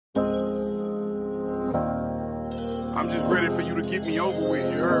I'm just ready for you to get me over with,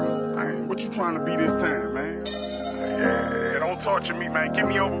 you heard me? Man, what you trying to be this time, man? Yeah, don't torture me, man. Get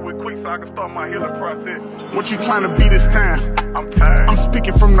me over with quick so I can start my healing process. What you trying to be this time? I'm tired. I'm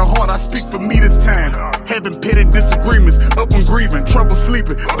speaking from the heart, I speak for me this time. Having petty disagreements, up and grieving, trouble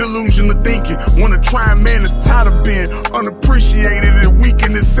sleeping, delusion of thinking. Wanna try and man is tired of being unappreciated and weak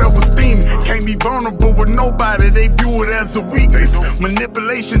in his self-esteem. Can't be vulnerable with nobody, they view it as a weakness.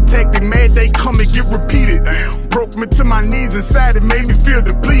 Manipulation tactic, mad they come and get repeated. Broke me to my knees inside, it made me feel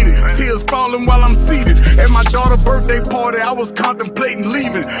depleted. Tears falling while I'm seated. At my daughter's birthday party, I was contemplating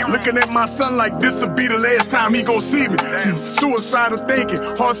leaving. Looking at my son like this'll be the last time he gon' see me. Suicidal thinking,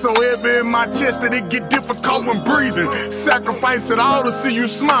 heart so heavy in my chest that it get difficult when breathing. Sacrifice it all to see you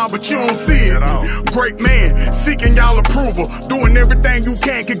smile, but you don't see it. Great man, seeking y'all approval, doing everything you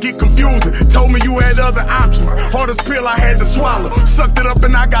can could get confusing. Told me you had other options, hardest pill I had to swallow. Sucked it up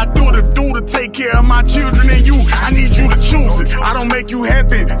and I got through to take care of my children and you. I need you to choose it. I don't make you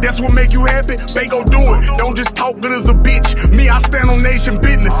happy, that's what make you happy. They go do it, don't just talk good as a bitch. Me, I stand on nation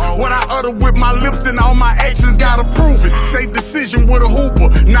business. What I utter with my lips, then all my actions gotta prove it. Safe decision with a hooper,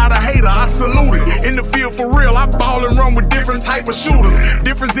 not a hater, I salute it. In the field for real, I ball and run with different type of shooters.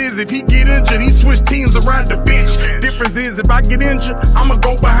 Difference is if he get injured, he switch teams around the bench. Difference is if I get injured, I'ma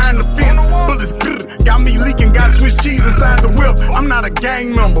go behind the fence. Bullets got me leaking, got Swiss cheese inside the whip. I'm not a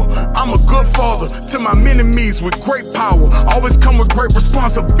gang member, I'm a good father to my enemies with great power. Always come with great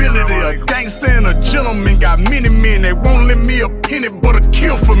responsibility. A gangster and a gentleman, got many men that won't lend me a penny but a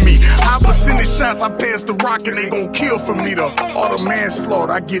kill for me. High percentage shots, I pass the rock and they gon' kill for me. The auto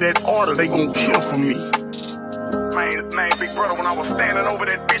manslaughter, I get that order, they gon' kill for me. Man, big brother, when I was standing over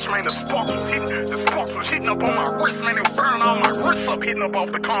that bitch, man, the sparks was hitting up on my wrist, man, it was burning all my wrists up, hitting up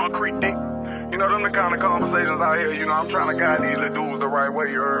off the concrete dick. You know, them the kind of conversations out here, you know, I'm trying to guide these little dudes the right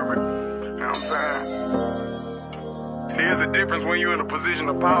way, you heard me? You know what I'm saying? See, there's a difference when you're in a position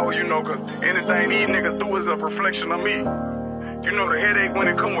of power, you know, cause anything these niggas do is a reflection of me. You know the headache when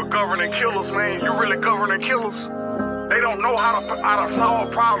it come with governing killers, man, you really governing killers. They don't know how to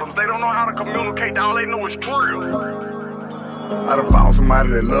solve problems. They don't know how to communicate. All they know is drill. I done found somebody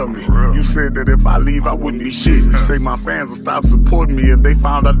that love me. You said that if I leave, I wouldn't be shit. You say my fans will stop supporting me if they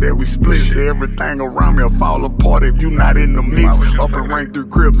found out that we split. Say everything around me will fall apart if you not in the mix. Up and rank 3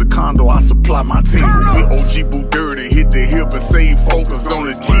 cribs, a condo, I supply my team. With OG Boo Dirty, hit the hip and save focus on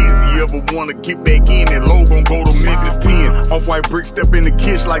his kids. You ever wanna get back in, that low gon' go to Memphis 10. Off-white brick, step in the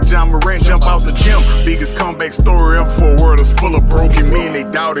kitchen like John Morant, jump out the gym. Biggest comeback story ever for a world that's full of broken men. They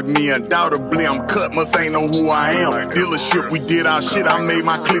doubted me, undoubtedly I'm cut, must ain't know who I am. Dealership, we did our shit, I made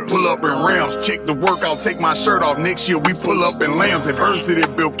my clip pull up in Rams. Check the workout, take my shirt off, next year we pull up in Lambs. Adversity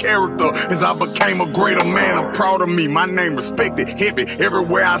built character as I became a greater man. I'm proud of me, my name respected, heavy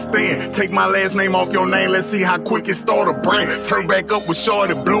everywhere I stand. Take my last name off your name, let's see how quick it start a brand. Turn back up with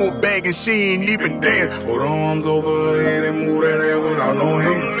shorty, blew a bag and she ain't even dance. Put arms over her head and move that ass without no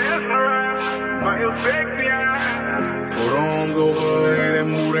hands. Put arms over her head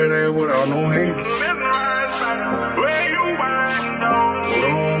and move that ass without no hands. Put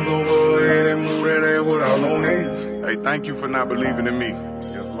arms over her head and move that ass without no hands. Hey, thank you for not believing in me.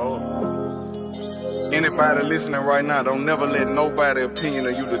 Yes, Lord. Anybody listening right now, don't never let nobody's opinion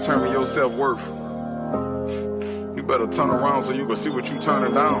of you determine your self-worth. You better turn around so you can see what you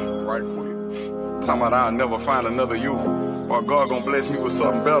turning down right quick. Talking about I'll never find another you, or God gonna bless me with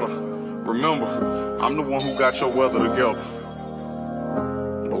something better. Remember, I'm the one who got your weather together.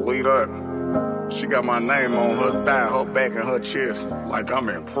 Believe that. She got my name on her thigh, her back, and her chest, like I'm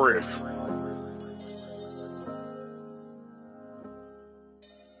impressed.